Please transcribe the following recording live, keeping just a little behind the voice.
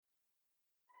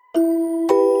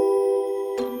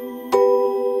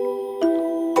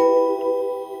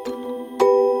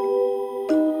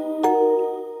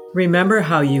Remember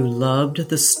how you loved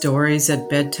the stories at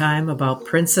bedtime about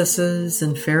princesses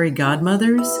and fairy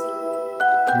godmothers?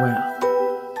 Well,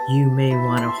 you may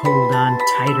want to hold on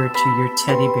tighter to your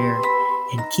teddy bear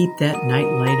and keep that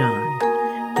nightlight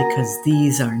on, because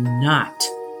these are not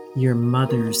your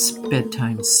mother's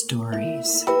bedtime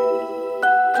stories.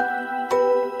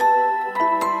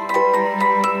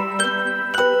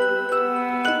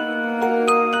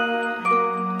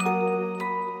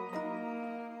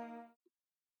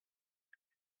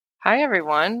 Hi,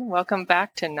 everyone. Welcome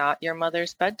back to Not Your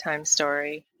Mother's Bedtime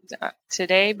Story.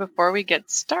 Today, before we get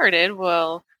started,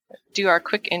 we'll do our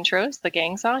quick intros. The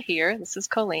gang's all here. This is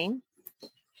Colleen.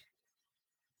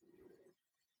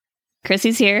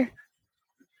 Chrissy's here.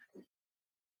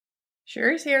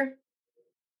 Sherry's here.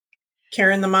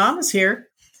 Karen the mom is here.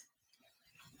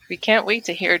 We can't wait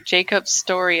to hear Jacob's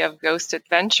story of ghost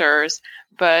adventures,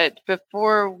 but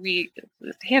before we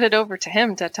hand it over to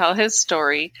him to tell his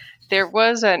story, there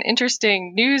was an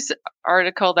interesting news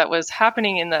article that was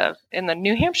happening in the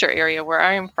New Hampshire area where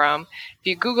I am from. If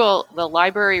you Google the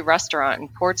Library Restaurant in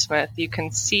Portsmouth, you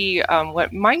can see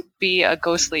what might be a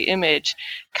ghostly image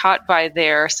caught by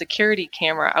their security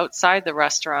camera outside the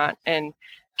restaurant. And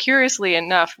curiously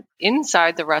enough,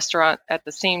 inside the restaurant at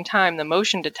the same time, the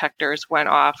motion detectors went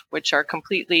off, which are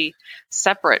completely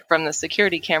separate from the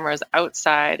security cameras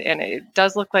outside. And it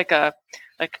does look like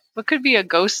what could be a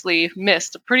ghostly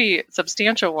mist, a pretty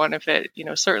substantial one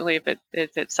certainly if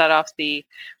it set off the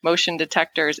motion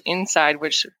detectors inside,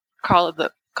 which called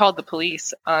the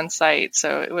police on site.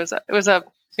 So it was a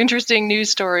interesting news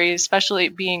story, especially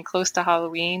being close to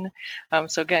Halloween.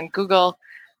 So again, Google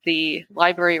the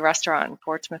Library Restaurant in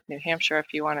Portsmouth, New Hampshire,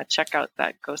 if you want to check out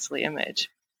that ghostly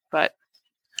image. But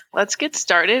let's get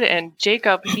started. And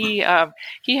Jacob, he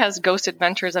has ghost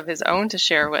adventures of his own to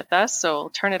share with us, so I'll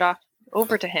turn it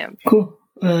over to him. Cool.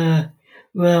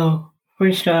 Well,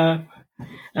 first off,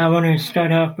 I want to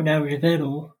start off when I was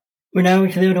little. When I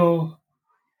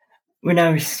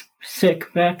was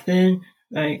sick back then,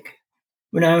 like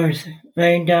when I was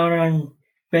laying down on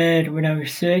bed when I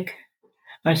was sick,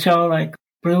 I saw like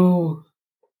blue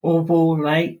oval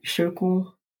light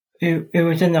circle. It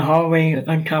was in the hallway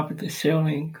on top of the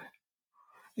ceiling.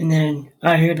 And then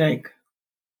I heard like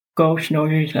ghost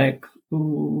noises like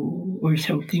ooh or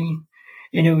something.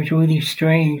 And it was really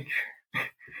strange.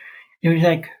 It was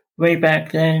like way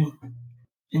back then.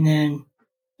 And then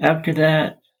after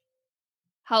that.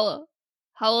 How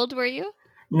old were you?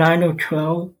 9 or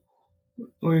 12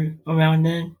 or around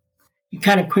then. It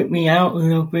kind of creeped me out a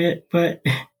little bit, but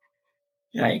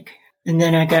and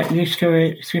then I got used to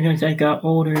it as soon as I got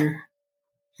older.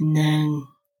 And then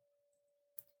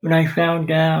when I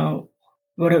found out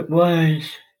what it was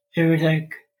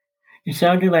it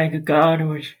sounded like a god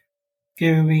was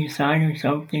giving me a sign or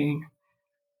something.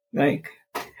 Like,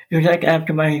 it was like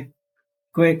after my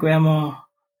great grandma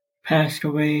passed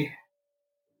away,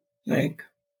 like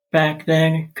back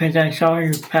then, because I saw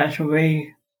her pass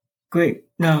away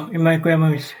in my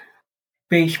grandma's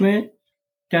basement,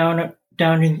 down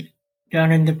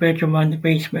in the bedroom on the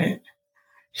basement.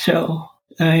 So,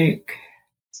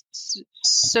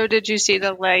 So did you see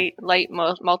the light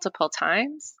multiple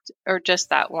times, or just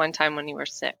that one time when you were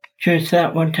sick? Just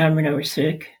that one time when I was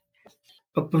sick.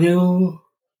 A blue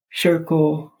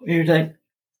circle. It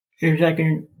was like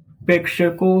a big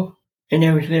circle, and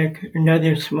there was like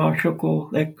another small circle,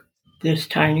 like this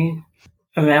tiny,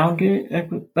 around it,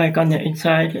 like on the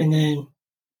inside. And then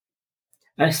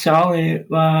I saw it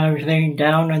while I was laying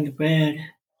down on the bed,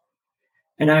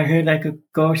 and I heard like a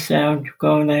ghost sound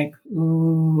going like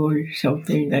ooh or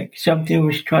something, like something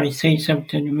was trying to say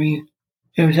something to me.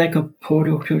 It was like a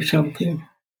portal to something.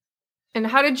 And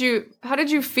how did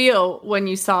you feel when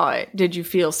you saw it? Did you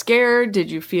feel scared? Did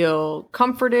you feel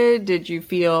comforted? Did you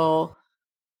feel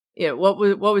what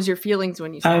was your feelings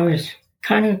when you saw it? I was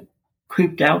kind of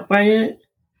creeped out by it,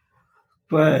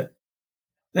 but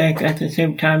like at the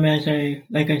same time as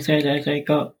I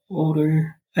got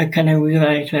older, I kind of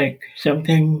realized like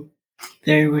something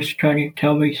there was trying to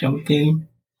tell me something.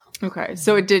 Okay,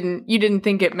 so you didn't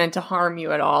think it meant to harm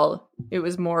you at all. It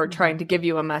was more trying to give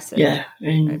you a message. Yeah,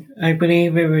 and I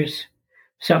believe it was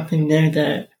something there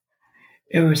that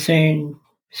it was saying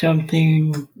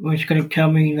something was going to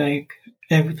tell me like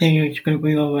everything is going to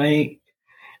be all right,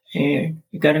 and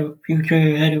you got a future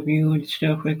ahead of you and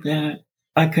stuff like that.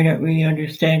 I couldn't really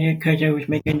understand it because I was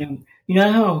making them. You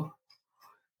know how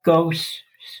ghosts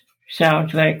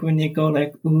sounds like when they go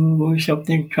like ooh or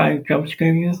something, try to jump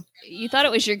scare you. You thought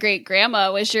it was your great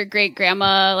grandma. Was your great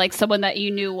grandma like someone that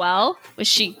you knew well? Was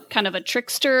she kind of a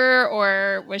trickster,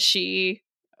 or was she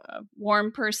a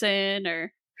warm person?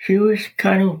 Or She was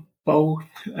kind of both,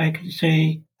 I could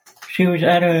say. She was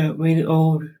at a really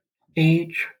old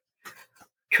age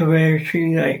to where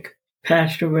she like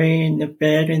passed away in the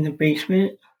bed in the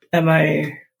basement at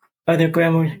my other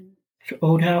grandma's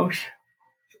old house.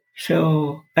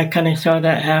 So I kind of saw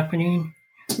that happening,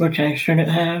 which I shouldn't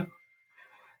have.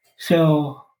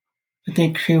 So I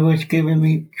think she was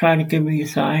trying to give me a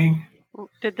sign.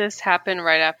 Did this happen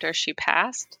right after she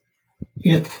passed?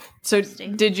 Yep. So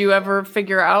did you ever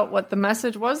figure out what the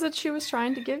message was that she was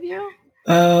trying to give you?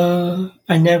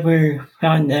 I never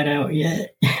found that out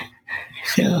yet.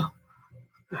 So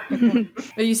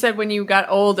You said when you got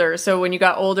older. So when you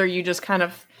got older, you just kind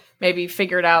of maybe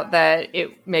figured out that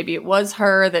it was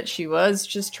her, that she was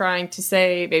just trying to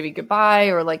say maybe goodbye,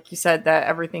 or like you said, that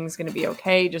everything's going to be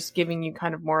okay, just giving you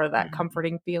kind of more of that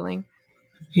comforting feeling.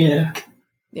 yeah.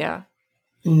 Yeah.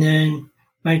 And then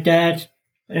my dad,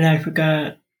 and I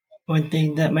forgot one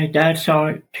thing, that my dad saw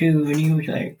it too, and he was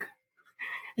like,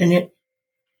 and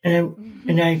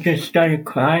I just started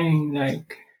crying,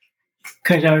 like,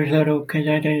 because I was little, because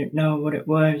I didn't know what it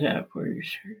was at first.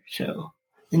 So,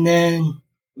 and then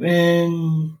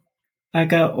when I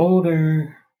got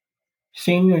older,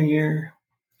 senior year,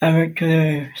 I went to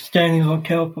the Stanley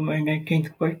Hotel for my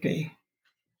 19th birthday.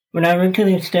 When I went to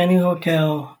the Stanley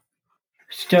Hotel,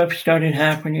 stuff started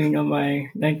happening on my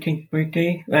 19th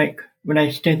birthday, like when I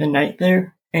stayed the night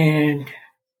there. And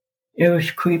it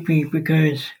was creepy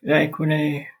because, like, when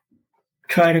I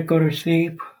try to go to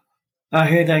sleep, I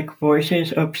hear, like,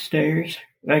 voices upstairs,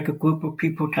 like a group of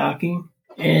people talking.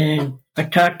 And I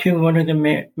talked to one of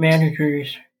the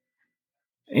managers,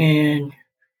 and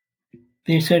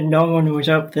they said no one was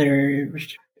up there.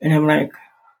 And I'm like,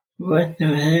 what the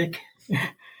heck?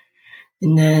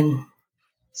 And then,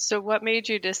 So what made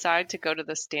you decide to go to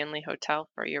the Stanley Hotel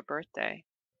for your birthday?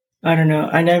 I don't know,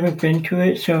 I never been to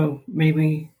it, so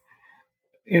maybe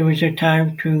it was a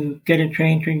time to get a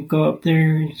train to go up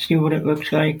there and see what it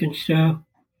looks like and stuff.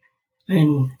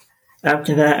 And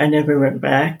after that, I never went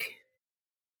back.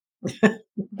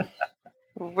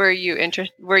 Were you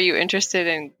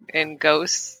interested in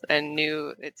ghosts and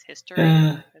knew its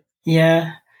history?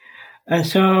 Yeah, I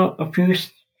saw a few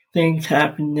things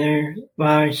happen there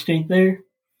while I stayed there.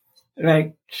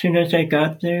 Like, as soon as I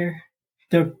got there,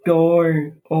 the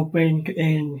door opened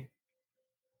and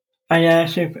I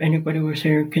asked if anybody was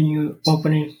there, can you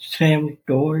open and slam the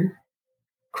door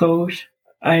close?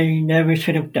 I never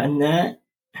should have done that.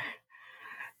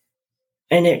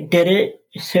 And it did it,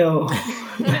 so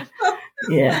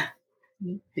yeah.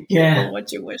 Be careful Yeah.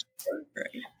 what you wish for,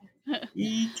 right?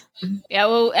 Yeah,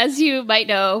 well, as you might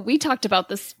know, we talked about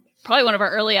this probably one of our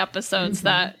early episodes.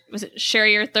 That was it, share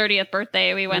your 30th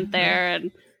birthday. We went there,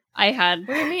 and I had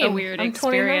What do you mean? a weird I'm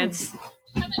experience.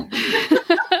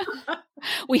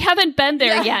 We haven't been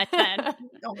there yet, then.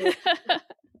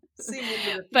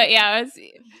 But yeah,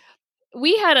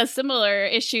 we had a similar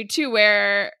issue too,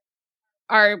 where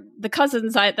the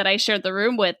cousins that I shared the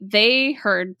room with, they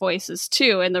heard voices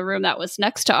too in the room that was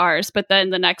next to ours. But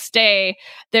then the next day,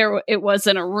 it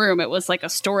wasn't a room; it was like a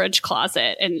storage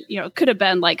closet, and it could have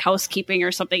been like housekeeping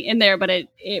or something in there, but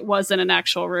it wasn't an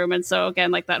actual room. And so again,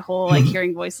 like that whole like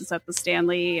hearing voices at the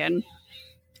Stanley and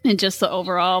just the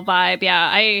overall vibe. Yeah,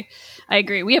 I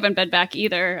agree. We haven't been back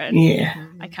either, and Yeah.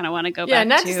 I kind of want to go back. Yeah,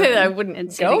 not to say that I and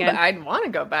wouldn't see it go again. back. I'd want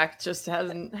to go back. It just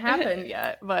hasn't happened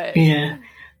yet. But Yeah.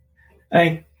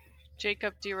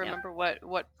 Jacob, do you remember what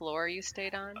floor you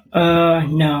stayed on?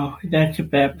 No, that's a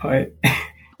bad part.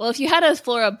 Well, if you had a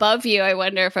floor above you, I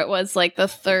wonder if it was like the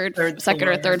second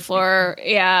or third floor.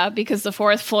 Yeah, because the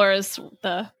fourth floor is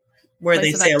where place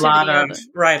they of say a lot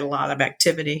activity, of a lot of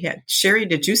activity. Sherry,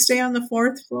 did you stay on the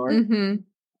fourth floor?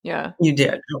 yeah, You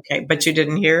did. Okay, but you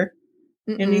didn't hear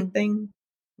Mm-mm. anything?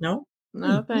 No?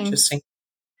 Nothing. Interesting.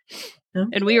 No?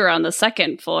 and we were on the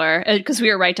second floor because we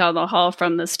were right down the hall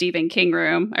from the Stephen King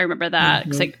room. I remember that.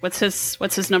 It's like, what's his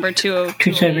number 208 or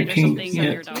 217, something? yeah.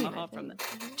 We were down the hall from the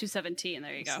 217.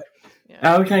 There you go.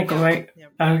 I was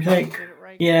like,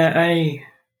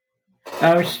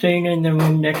 I was staying in the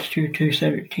room next to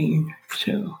 217,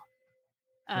 so.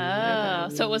 Oh,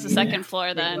 so it was the second floor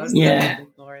It then. was the Yeah.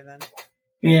 second floor then.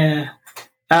 Yeah,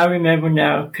 I remember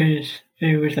now because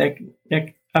it was like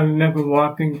I remember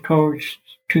walking towards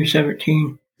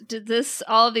 217. Did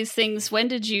all of these things, when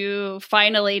did you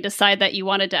finally decide that you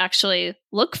wanted to actually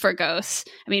look for ghosts?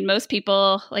 I mean, most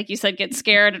people, like you said, get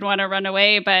scared and want to run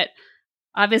away, but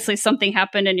obviously something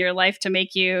happened in your life to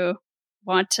make you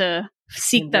want to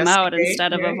seek them out Investigate,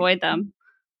 instead of right? avoid them.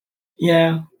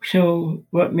 Yeah, so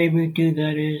what made me do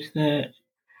that is that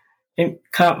it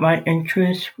caught my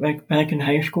interest like back in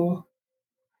high school.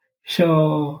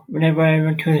 So whenever I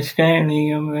went to the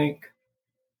Stanley, I'm like,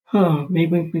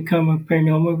 maybe become a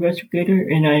paranormal investigator.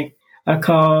 And I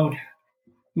called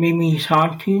Mimi's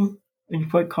Haunting in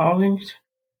Fort Collins.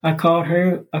 I called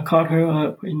her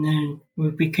up, and then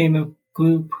we became a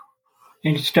group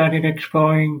and started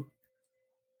exploring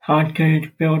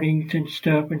haunted buildings and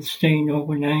stuff and staying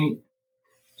overnight.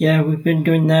 Yeah, we've been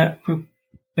doing that for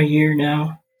a year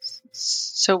now.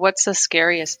 So, what's the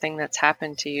scariest thing that's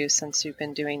happened to you since you've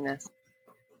been doing this?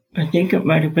 I think it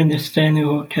might have been the Stanley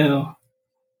Hotel.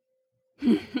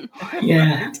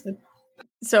 Yeah.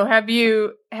 So have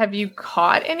you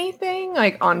caught anything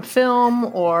like on film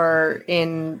or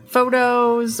in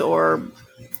photos or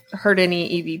heard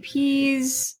any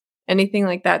EVPs, anything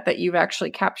like that you've actually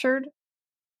captured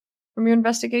from your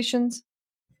investigations?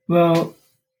 Well,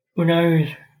 when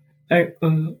I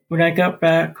got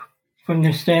back from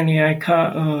the Stanley, I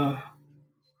caught a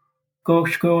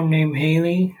ghost girl named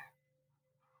Haley.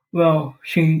 Well,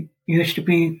 she used to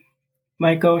be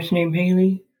my ghost named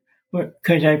Haley,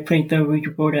 because I played the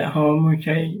Ouija board at home, which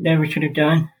I never should have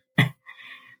done.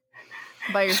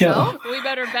 By yourself? So, We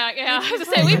better back. Yeah, I was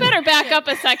gonna say we better back up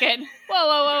a second.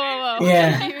 Whoa.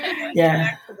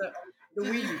 Yeah.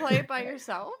 Did you play it by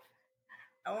yourself?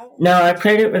 Oh, No, I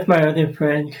played it with my other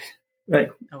friends,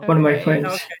 like one of my Okay. friends.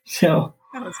 Okay. So,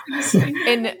 I was gonna say.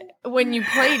 And when you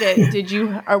played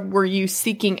it, were you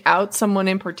seeking out someone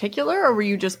in particular, or were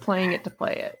you just playing it to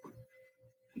play it?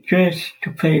 just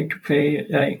to play it,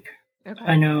 like, Okay.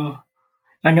 I know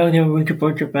the Ouija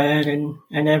boards are bad, and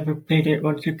I never played it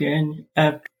once again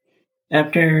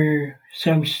after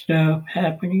some stuff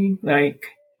happening, like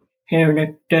hearing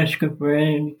a desk of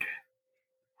bread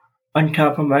on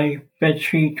top of my bed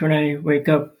sheet when I wake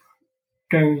up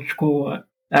during school.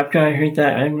 After I heard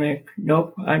that, I'm like,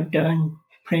 nope, I'm done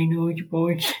playing the Ouija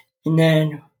boards. And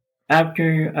then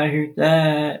after I heard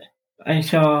that, I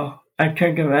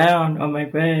turned around on my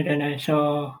bed and I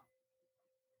saw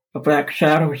a black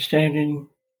shadow standing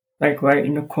like right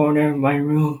in the corner of my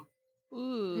room.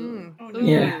 Ooh. Oh, Ooh.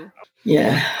 Yeah.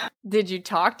 Yeah. Did you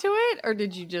talk to it, or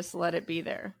did you just let it be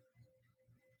there?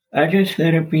 I just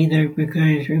let it be there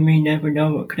because we may never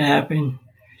know what could happen.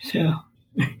 So,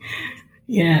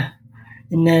 yeah.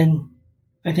 And then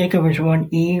I think it was one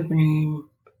evening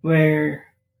where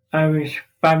I was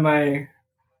by my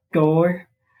door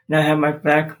and I had my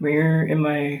black mirror and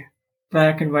my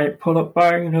black and white pull-up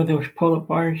bar. You know those pull-up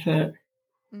bars that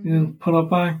you pull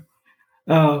up on?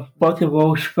 Both of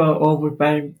those fell over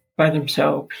by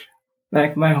themselves.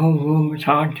 Like my whole room was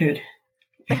haunted.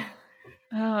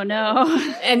 Oh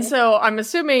no. And so I'm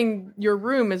assuming your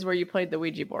room is where you played the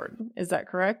Ouija board. Is that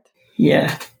correct?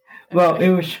 Yeah. Well, it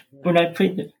was when I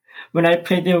played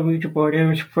the Ouija board. It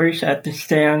was first at the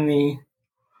Stanley,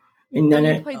 and then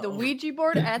You played the Ouija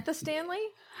board at the Stanley?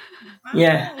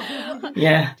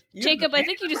 Yeah. You- Jacob, I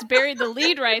think you just buried the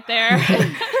lead right there.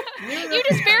 You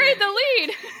just buried the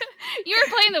lead. You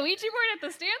were playing the Ouija board at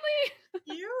the Stanley?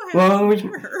 You have Well, it was,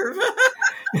 nerve.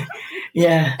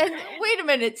 yeah. And wait a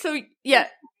minute. So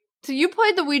you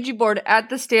played the Ouija board at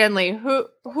the Stanley.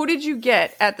 Who did you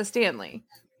get at the Stanley?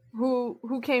 Who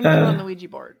came through on the Ouija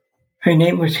board? Her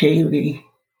name was Haley.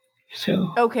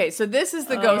 So Okay, so this is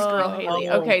the ghost girl Haley.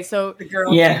 Okay, so The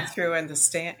girl Yeah. came through at the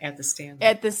stand. at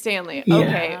the Stanley. Yeah.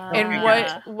 Okay. And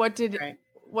Okay, what did Right.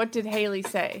 what did Haley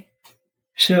say?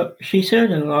 So she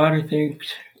said a lot of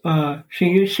things. She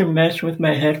used to mess with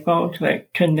my headphones,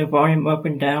 like turn the volume up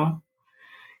and down,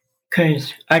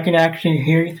 because I can actually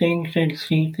hear things and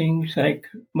see things like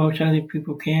most other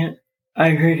people can't.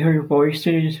 I heard her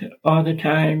voices all the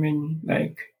time and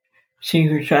like see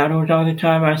her shadows all the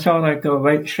time. I saw like a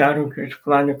white shadow just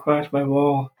flying across my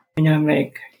wall, and I'm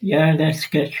like, yeah, that's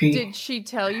sketchy. Did she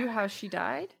tell you how she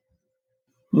died?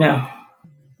 No.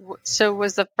 So,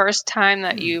 was the first time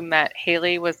that you met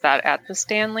Haley, was that at the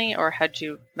Stanley, or had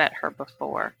you met her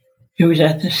before? It was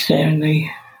at the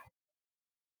Stanley.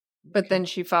 But then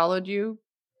she followed you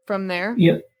from there?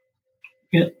 Yep.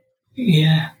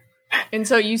 Yeah. And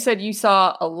so you said you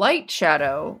saw a light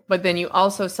shadow, but then you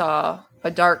also saw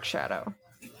a dark shadow.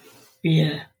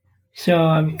 Yeah. So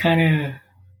I'm kind of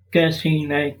guessing,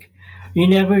 like, you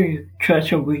never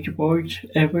trust your Ouija boards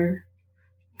ever,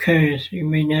 because you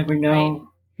may never know. Right.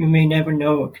 You may never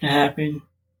know what can happen.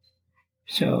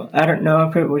 So I don't know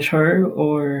if it was her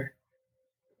or.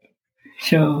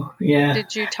 So yeah.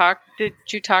 Did you talk to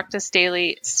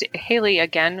Haley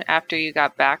again after you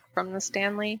got back from the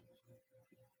Stanley,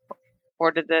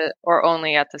 or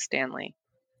only at the Stanley?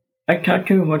 I talked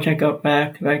to her once I got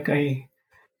back. Like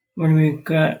when we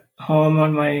got home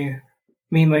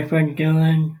me and my friend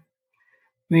Dylan,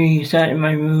 we sat in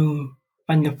my room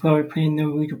on the floor playing the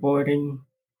Ouija board, and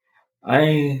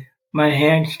my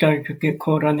hand started to get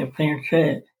cold on the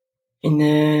planchette. And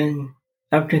then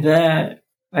after that,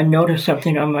 I noticed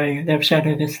something on my left side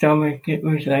of the stomach. It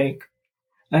was like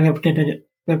I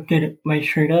lifted my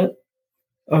shirt up,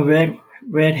 a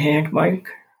red hand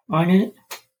mark on it,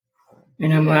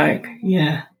 and I'm like,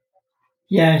 yeah,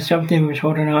 something was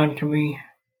holding on to me,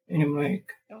 and I'm like,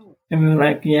 and we were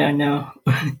like, yeah, no.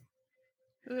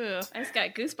 Ooh, I just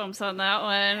got goosebumps on that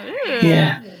one. Ooh.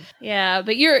 Yeah. Yeah,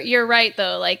 but you're right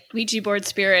though. Like Ouija board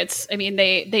spirits, I mean,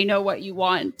 they know what you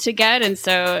want to get, and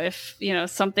so if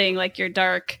something like your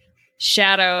dark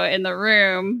shadow in the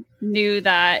room knew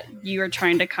that you were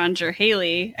trying to conjure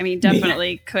Haley, I mean,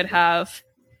 definitely could have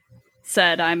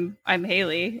said, "I'm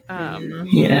Haley."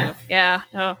 Yeah.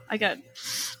 Oh, I got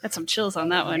some chills on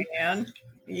that one. Man,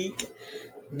 you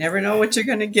never know what you're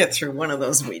going to get through one of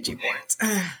those Ouija boards.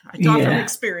 I talk from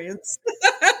experience.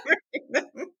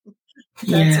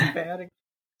 That's bad.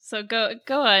 So go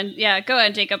on. Yeah, go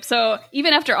on, Jacob. So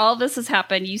even after all this has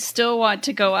happened, you still want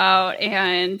to go out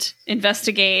and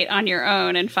investigate on your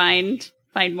own and find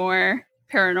more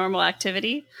paranormal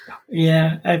activity?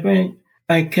 Yeah, I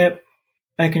kept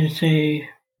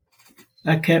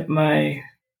my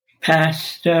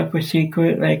past stuff a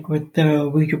secret, like with the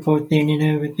Ouija board thing and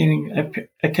everything.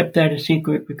 I kept that a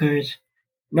secret because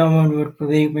no one would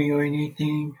believe me or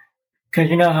anything. Because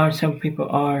you know how some people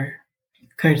are,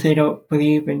 because they don't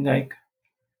believe in like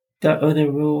the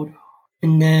other world.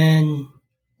 And then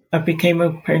I became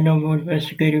a paranormal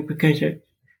investigator because it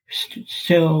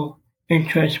still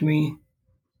interests me,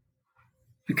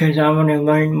 because I want to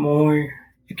learn more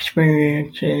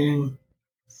experience. And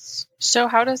so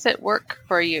how does it work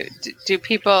for you? Do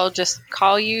people just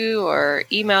call you or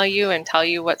email you and tell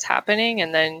you what's happening,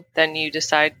 and then you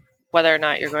decide whether or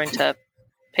not you're going to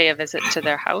pay a visit to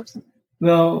their house?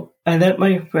 Well, I let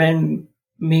my friend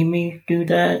Mimi do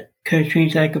that because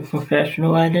she's like a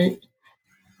professional at it.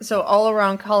 So all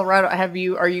around Colorado,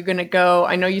 are you going to go?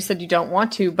 I know you said you don't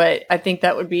want to, but I think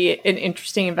that would be an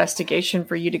interesting investigation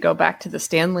for you to go back to the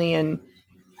Stanley and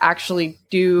actually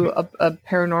do a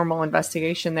paranormal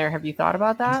investigation there. Have you thought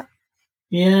about that?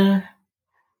 Yeah,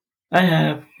 I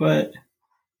have, but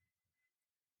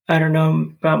I don't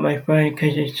know about my friend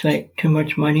because it's like too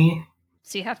much money.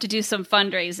 So you have to do some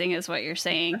fundraising, is what you're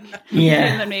saying. Yeah.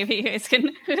 And then maybe you guys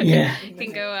can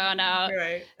go on out.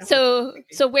 Right. So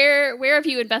where have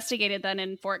you investigated then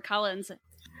in Fort Collins?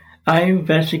 I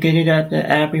investigated at the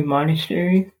Abbey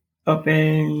Monastery up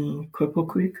in Cripple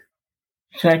Creek.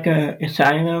 It's like a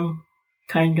asylum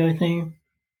kind of thing.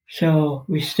 So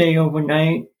we stay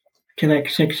overnight till like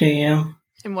 6 a.m.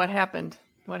 And what happened?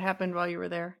 What happened while you were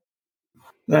there?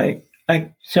 Like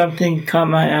something caught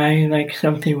my eye, like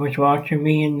something was watching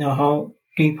me in the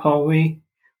deep hallway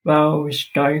while it was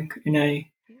dark, and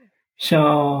I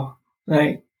saw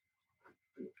like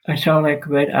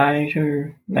red eyes,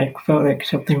 or like felt like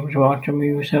something was watching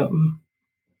me or something.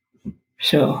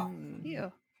 So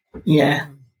yeah.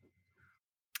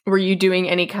 Were you doing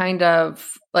any kind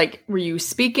of were you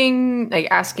speaking, like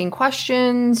asking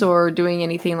questions or doing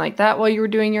anything like that while you were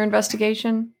doing your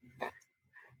investigation?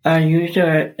 I used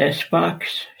a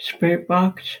spirit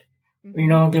box. You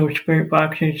know, those spirit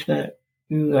boxes that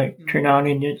you turn on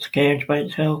and it scans by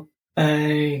itself.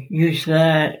 I used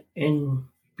that, and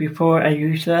before I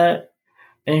used that,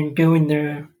 and during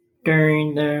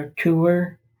the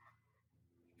tour,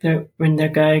 when the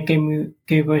guy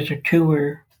gave us a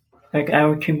tour, like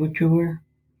our tour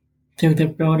through the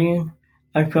building,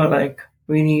 I felt like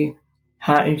really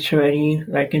hot and sweaty,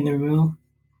 like in the room.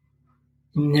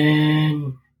 And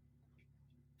then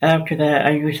after that,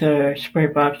 I used a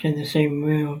spirit box in the same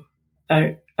room.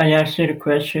 I asked it a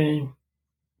question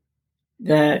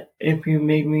that if you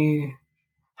made me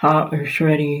hot or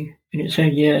sweaty, and it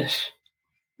said yes.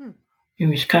 It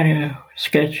was kind of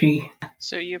sketchy.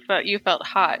 So you felt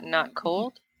hot, not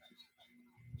cold?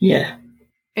 Yeah.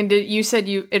 And you said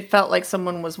it felt like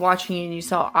someone was watching you and you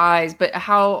saw eyes, but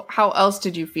how else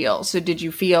did you feel? So did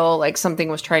you feel like something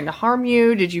was trying to harm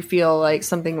you? Did you feel like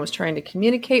something was trying to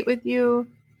communicate with you?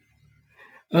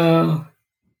 Both.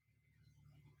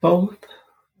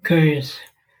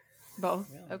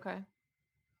 Both? Okay.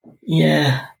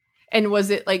 Yeah. And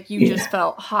was it like you just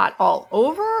felt hot all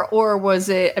over, or was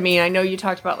it, I mean, I know you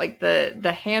talked about like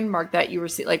the hand mark that you were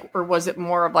seeing, like, or was it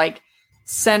more of like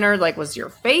centered, like was your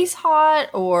face hot,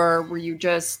 or were you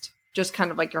just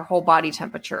kind of like your whole body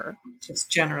temperature? Just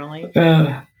generally.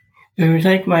 It was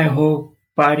like my whole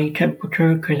body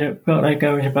temperature because it felt like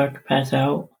I was about to pass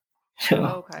out.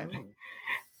 So, okay.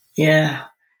 Yeah.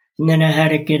 And then I had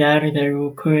to get out of there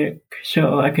real quick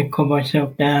so I could cool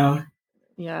myself down.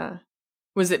 Yeah.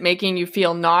 Was it making you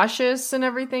feel nauseous and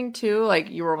everything too? Like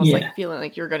you were almost like feeling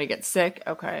like you're going to get sick?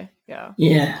 Okay. Yeah.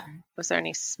 Yeah. Was there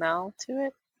any smell to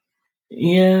it?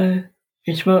 Yeah.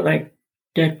 It smelled like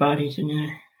dead bodies in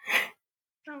there.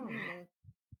 Oh.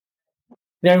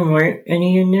 There weren't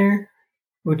any in there,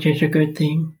 which is a good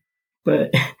thing.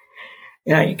 But,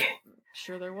 like...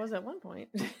 Sure there was at one point.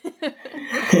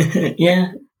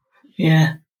 Yeah.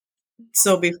 Yeah.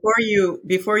 So before you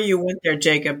went there,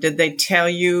 Jacob, did they tell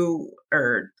you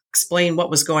or explain what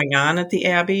was going on at the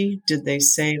Abbey? Did they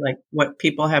say like what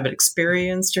people have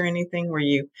experienced or anything? Were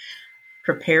you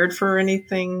prepared for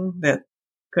anything that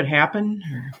could happen?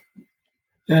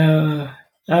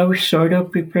 I was sort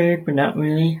of prepared, but not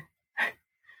really.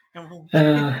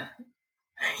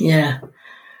 Yeah.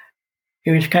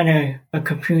 It was kind of a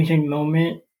confusing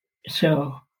moment.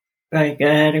 So, like,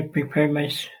 I had to prepare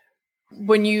myself.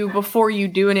 Before you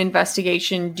do an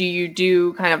investigation, do you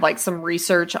do kind of like some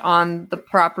research on the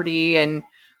property and,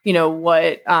 you know,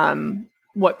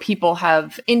 what people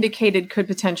have indicated could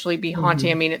potentially be haunting?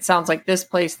 Mm-hmm. I mean, it sounds like this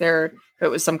place there, if it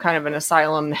was some kind of an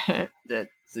asylum that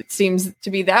it seems to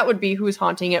be, that would be who's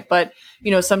haunting it. But,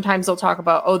 you know, sometimes they'll talk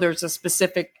about, oh, there's a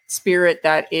specific spirit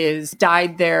that is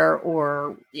died there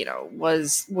or, you know,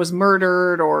 was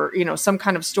murdered or, you know, some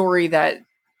kind of story that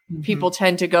people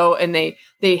tend to go and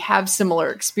they have similar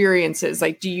experiences.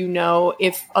 Like, do you know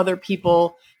if other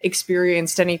people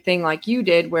experienced anything like you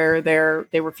did where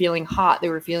they were feeling hot, they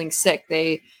were feeling sick,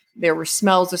 there were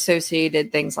smells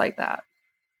associated, things like that?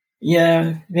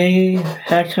 Yeah, they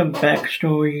had some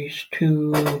backstories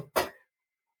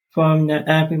from the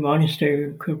Abbey Monastery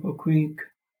in Cripple Creek.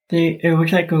 It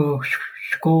was like a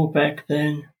school back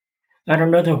then. I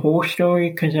don't know the whole story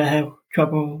because I have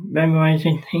trouble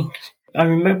memorizing things. I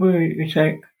remember it's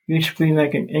like used to be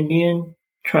like an Indian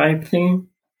tribe thing.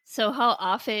 So how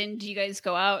often do you guys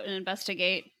go out and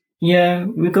investigate? Yeah,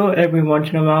 we go every once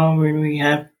in a while when we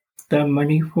have the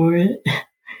money for it.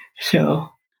 So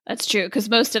that's true, because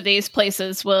most of these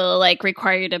places will like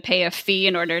require you to pay a fee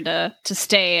in order to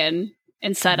stay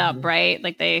and set up, right?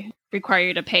 Like they require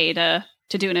you to pay to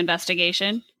do an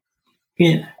investigation.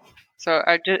 Yeah. So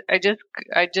I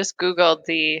just Googled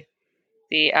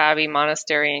the Abbey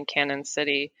Monastery in Cannon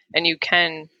City, and you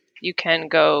can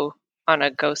go on a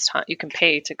ghost hunt. You can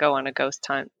pay to go on a ghost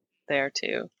hunt there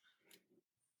too.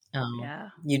 Yeah,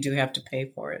 you do have to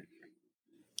pay for it.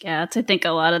 Yeah, I think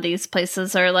a lot of these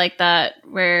places are like that,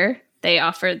 where they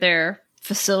offer their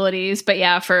facilities, but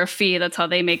yeah, for a fee. That's how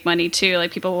they make money too.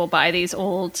 Like people will buy these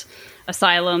old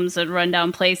asylums and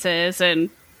rundown places, and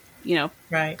you know,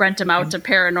 rent them out to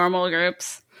paranormal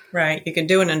groups. Right. You can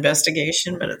do an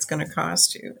investigation, but it's going to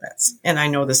cost you. And I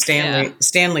know the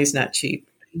Stanley's not cheap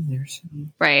either. So.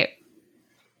 Right.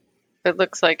 It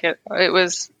looks like it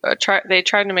was they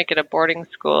tried to make it a boarding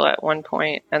school at one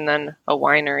point and then a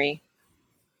winery.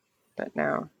 But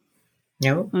now.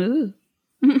 Nope. Ooh.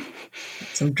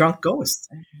 Some drunk ghosts.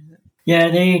 Yeah,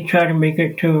 they try to make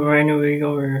it to a winery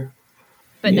or...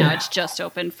 But now it's just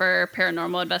open for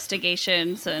paranormal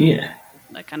investigations and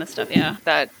that kind of stuff,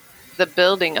 That the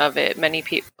building of it, many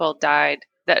people died,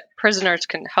 that prisoners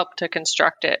can help to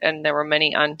construct it, and there were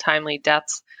many untimely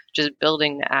deaths just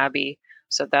building the Abbey,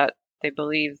 so that they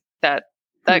believe that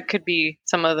could be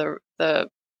some of the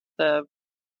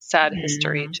sad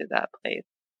history to that place.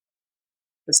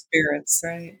 The spirits,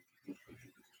 right?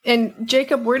 And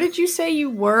Jacob, where did you say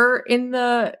you were in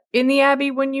the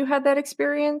Abbey when you had that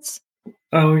experience?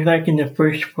 I was like in the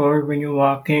first floor when you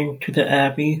walk into the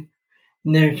Abbey.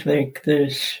 And there's like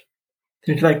this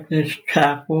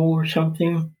chapel or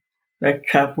something, like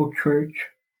chapel church.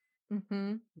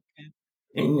 Mm-hmm.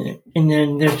 And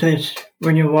then there's this,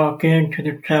 when you walk into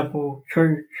the chapel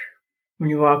church, when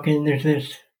you walk in, there's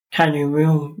this tiny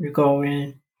room you go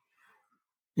in.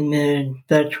 And then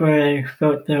that's where I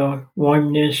felt the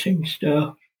warmness and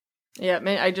stuff. Yeah,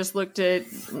 I just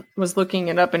was looking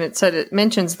it up, and it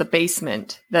mentions the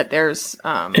basement, that there's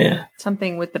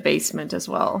something with the basement as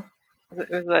well. It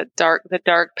was the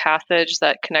dark passage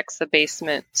that connects the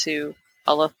basement to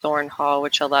Ullathorne Hall,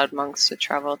 which allowed monks to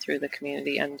travel through the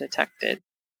community undetected.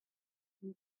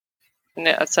 And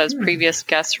it says previous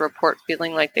guests report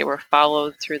feeling like they were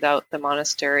followed throughout the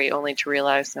monastery, only to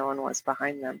realize no one was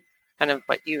behind them. Kind of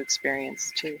what you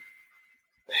experienced too.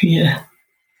 Yeah.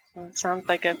 Well, it sounds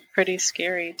like a pretty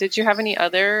scary. Did you have any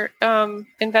other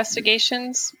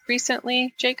investigations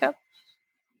recently, Jacob?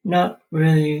 Not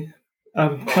really.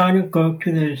 I'm trying to go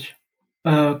to this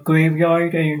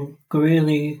graveyard in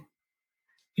Greeley.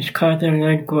 It's called the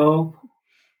Red Grove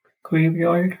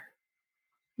Graveyard.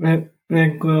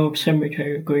 Red Grove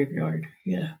Cemetery Graveyard,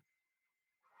 yeah.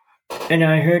 And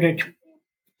I heard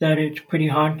that it's pretty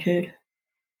haunted.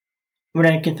 When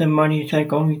I get the money, it's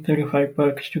like only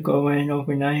 $35 to go in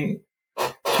overnight.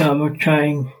 So I'm gonna try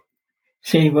and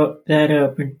save up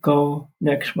and go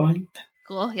next month.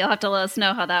 Cool. You'll have to let us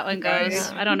know how that one goes.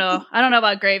 Nice. I don't know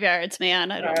about graveyards,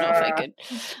 man. I don't know if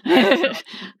I could.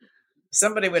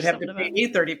 Somebody would have to Something pay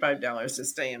about- me $35 to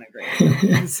stay in a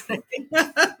graveyard.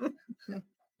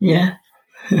 Yeah.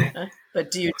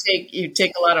 But do you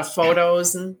take a lot of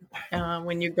photos and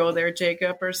when you go there,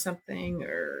 Jacob, or something,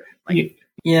 or like?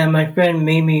 Yeah, my friend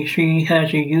Mimi, she has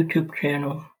a YouTube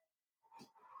channel.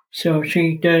 So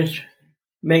she does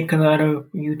make a lot of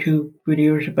YouTube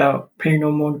videos about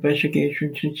paranormal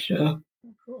investigations and stuff.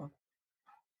 Cool.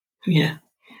 Yeah.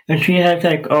 And she has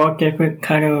like all different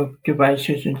kind of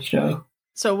devices and stuff.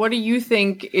 So, what do you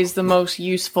think is the most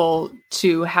useful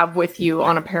to have with you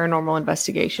on a paranormal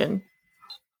investigation?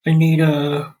 I need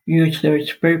to use the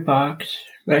spirit box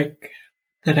like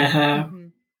that I have.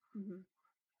 Mhm.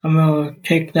 I'm gonna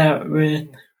take that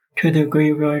to the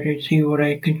graveyard and see what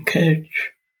I can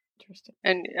catch. Interesting.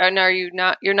 And are you're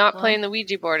not Well- playing the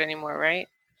Ouija board anymore, right?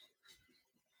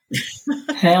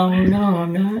 Hell no,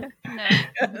 I'm not. No.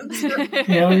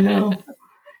 Hell no.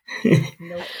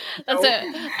 Nope. That's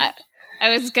it. I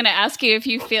was going to ask you if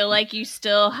you feel like you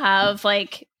still have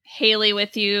like Haley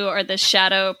with you or the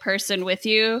shadow person with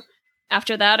you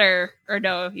after that, or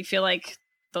no, you feel like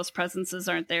those presences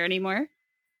aren't there anymore?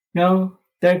 No,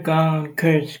 they're gone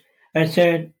because I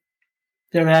said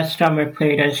the last time I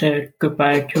played, I said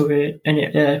goodbye to it and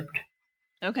it left.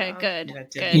 Okay, good.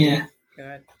 That did. Good. Yeah.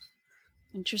 Good.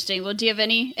 Interesting. Well, do you have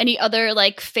any other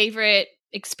like favorite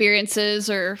experiences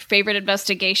or favorite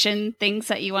investigation things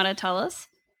that you want to tell us?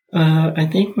 I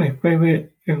think my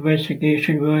favorite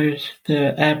investigation was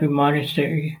the Abbey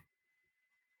Monastery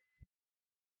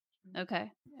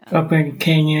Okay. Yeah. up in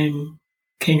Canyon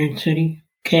City.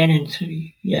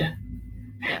 Yeah.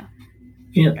 Yeah.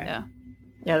 Yeah.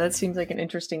 Yeah, that seems like an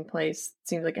interesting place. It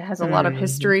seems like it has a lot of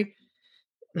history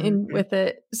in with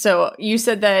it. So, you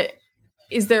said that.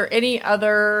 Is there any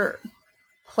other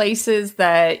places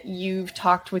that you've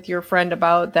talked with your friend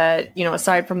about that,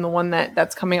 aside from the one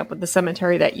that's coming up with the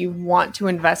cemetery, that you want to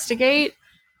investigate?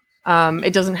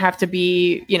 It doesn't have to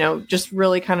be, just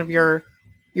really kind of your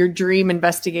dream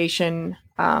investigation.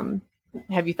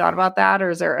 Have you thought about that, or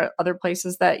is there other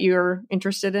places that you're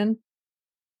interested in?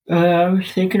 I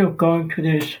was thinking of going to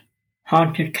this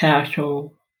haunted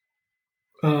castle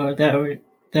that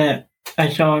I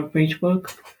saw on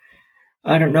Facebook.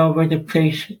 I don't know where the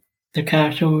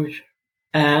castle is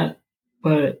at,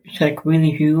 but it's like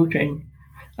really huge, and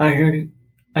I heard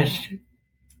that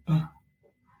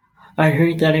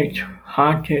it's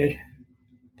haunted.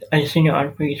 I seen it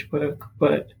on Facebook,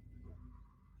 but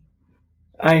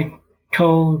I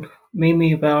told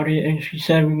Mimi about it, and she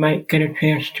said we might get a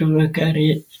chance to look at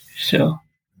it. So,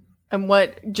 And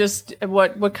what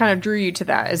kind of drew you to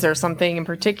that? Is there something in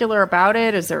particular about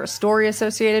it? Is there a story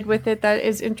associated with it that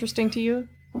is interesting to you?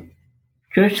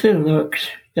 just the looks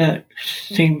that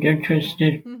seemed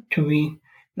interesting to me.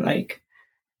 Like,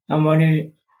 I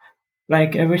wanted,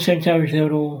 like, ever since I was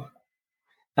little,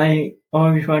 I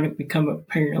always wanted to become a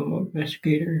paranormal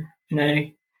investigator, and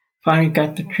I finally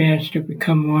got the chance to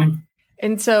become one.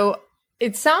 And so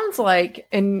it sounds like,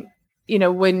 and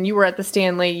when you were at the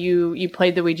Stanley, you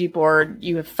played the Ouija board.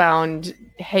 You have found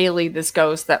Haley, this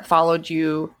ghost that followed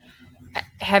you.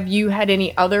 Have you had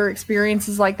any other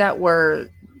experiences like that where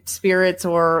spirits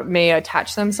or may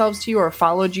attach themselves to you or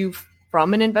followed you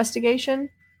from an investigation?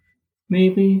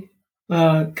 Maybe,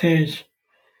 cause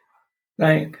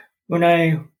like when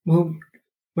I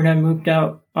moved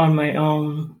out on my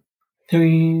own 3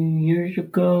 years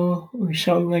ago or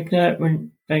something like that,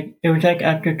 when like it was like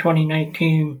after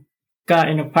 2019, got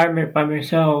an apartment by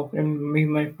myself, and me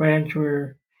and my friends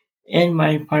were in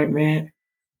my apartment,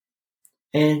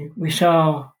 and we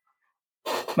saw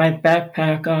my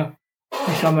backpack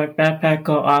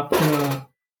go off the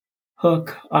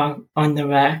hook on the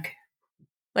rack.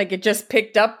 Like it just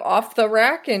picked up off the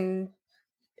rack and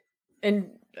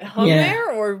hung Yeah.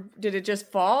 there, or did it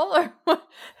just fall? Or what?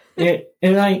 It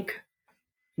like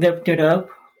lifted up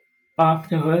off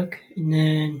the hook, and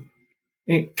then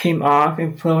it came off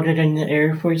and floated in the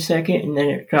air for a second, and then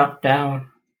it dropped down.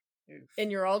 And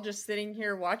you're all just sitting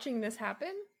here watching this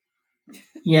happen?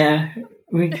 Yeah,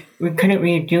 we couldn't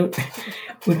really do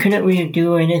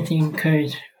anything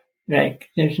because like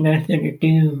there's nothing to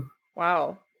do.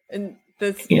 Wow. And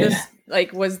this Yeah.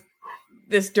 like, was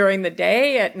this during the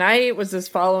day, at night? Was this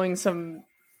following some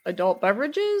adult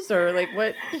beverages, or like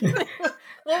what?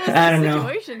 What was I the don't know.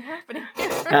 situation happening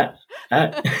here?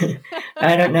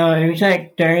 I don't know. It was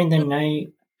like during the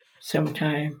night.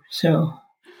 sometime. So,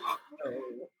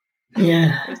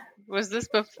 yeah, Was this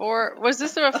before? Was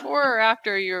this before or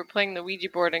after you were playing the Ouija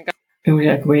board and got? it was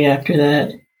like way after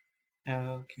that.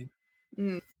 Oh, okay.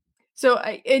 So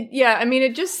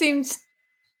it just seems,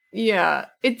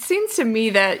 it seems to me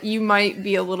that you might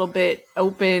be a little bit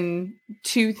open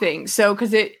to things. So,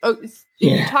 because you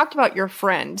talked about your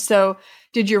friend. So,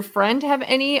 did your friend have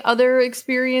any other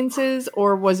experiences,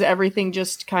 or was everything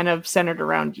just kind of centered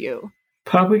around you?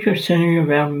 Probably just centered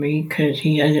around me because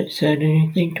he hasn't said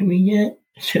anything to me yet.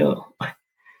 So,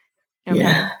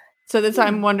 yeah. So that's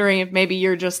I'm wondering if maybe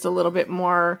you're just a little bit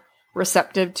more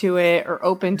receptive to it or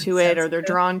open to it, or they're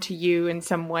drawn to you in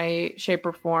some way, shape,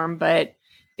 or form. But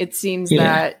it seems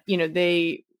that,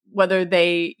 whether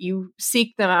you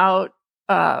seek them out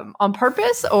on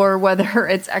purpose or whether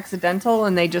it's accidental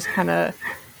and they just kind of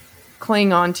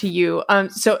cling on to you.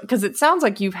 So, because it sounds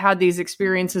like you've had these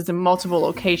experiences in multiple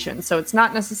locations. So it's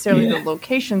not necessarily the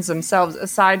locations themselves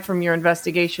aside from your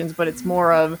investigations, but it's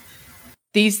more of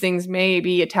these things may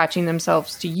be attaching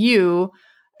themselves to you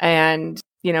and,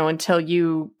 until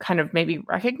you kind of maybe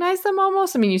recognize them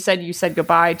almost. I mean, you said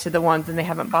goodbye to the ones and they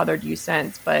haven't bothered you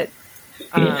since, but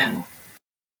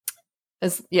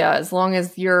as long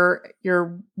as you're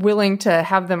willing to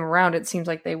have them around, it seems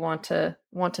like they want to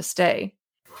stay.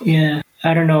 Yeah,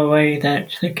 I don't know why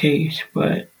that's the case,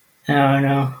 but I don't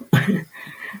know.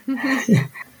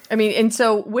 I mean, and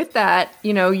so with that,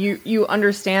 you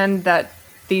understand that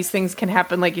these things can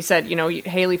happen. Like you said,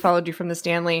 Haley followed you from the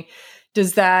Stanley.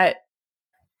 Does that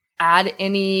add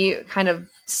any kind of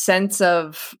sense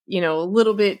of, a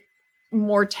little bit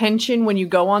more tension when you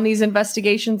go on these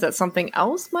investigations that something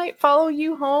else might follow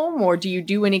you home? Or do you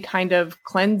do any kind of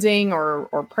cleansing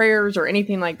or prayers or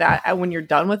anything like that when you're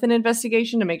done with an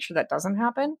investigation to make sure that doesn't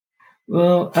happen?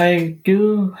 Well, I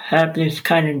do have this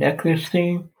kind of necklace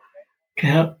thing to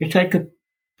help. It's like a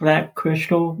black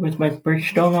crystal with my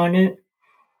birthstone on it.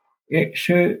 It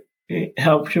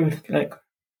helps with like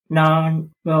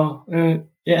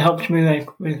it helps me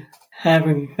like with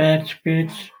having bad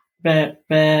spirits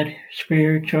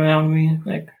around me,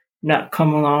 like not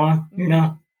come along,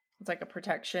 It's like a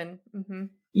protection. Mm-hmm.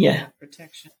 Yeah.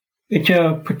 Protection. It's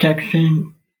a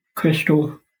protection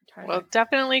crystal. Well,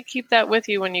 definitely keep that with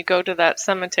you when you go to that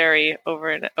cemetery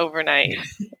overnight.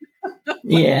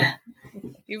 Yeah.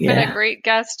 You've been a great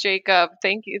guest, Jacob.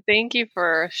 Thank you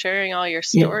for sharing all your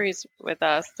stories with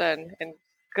us, and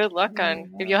good luck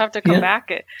on. If you'll have to come back.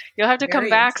 You'll have to come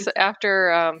back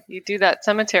after you do that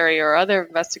cemetery or other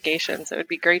investigations. It would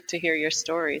be great to hear your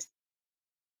stories.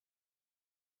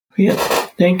 Yeah,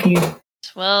 thank you.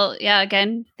 Well,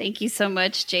 again, thank you so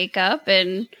much, Jacob.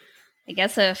 And I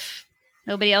guess if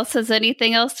nobody else has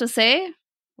anything else to say,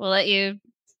 we'll let you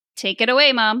take it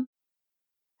away, Mom.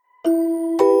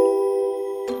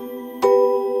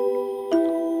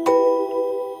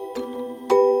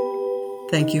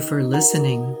 Thank you for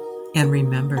listening, and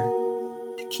remember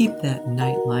to keep that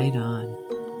night light on.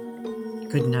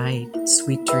 Good night,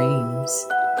 sweet dreams.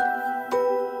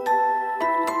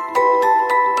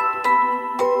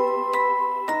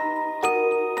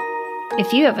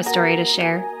 If you have a story to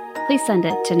share, please send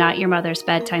it to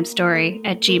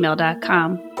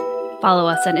notyourmothersbedtimestory@gmail.com. Follow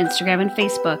us on Instagram and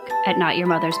Facebook at Not Your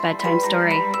Mother's Bedtime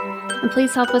Story. And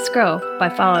please help us grow by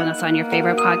following us on your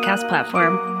favorite podcast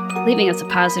platform, leaving us a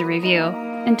positive review,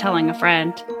 and telling a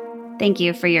friend. Thank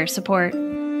you for your support.